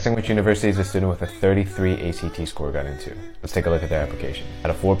Guessing which universities a student with a 33 ACT score got into. Let's take a look at their application.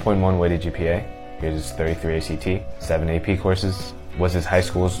 Had a 4.1 weighted GPA. Here's his 33 ACT. 7 AP courses. Was his high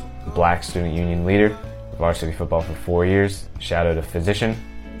school's Black Student Union leader. Varsity football for 4 years. Shadowed a physician.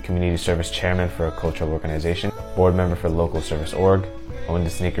 Community service chairman for a cultural organization. Board member for local service org. Owned a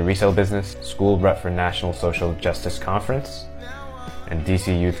sneaker resale business. School rep for National Social Justice Conference. And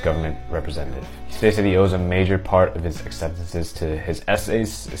DC Youth Government Representative. He states that he owes a major part of his acceptances to his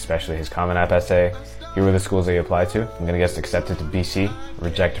essays, especially his Common App essay. Here were the schools that he applied to. I'm gonna guess accepted to BC,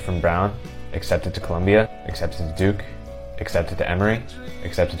 rejected from Brown, accepted to Columbia, accepted to Duke, accepted to Emory,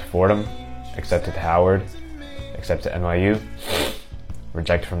 accepted to Fordham, accepted to Howard, accepted to NYU,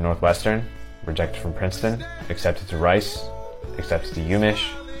 rejected from Northwestern, rejected from Princeton, accepted to Rice, accepted to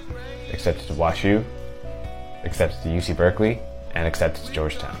UMich, accepted to WashU, accepted to UC Berkeley, and accepted to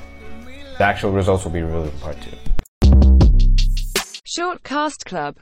Georgetown. The actual results will be revealed in part 2. Shortcast Club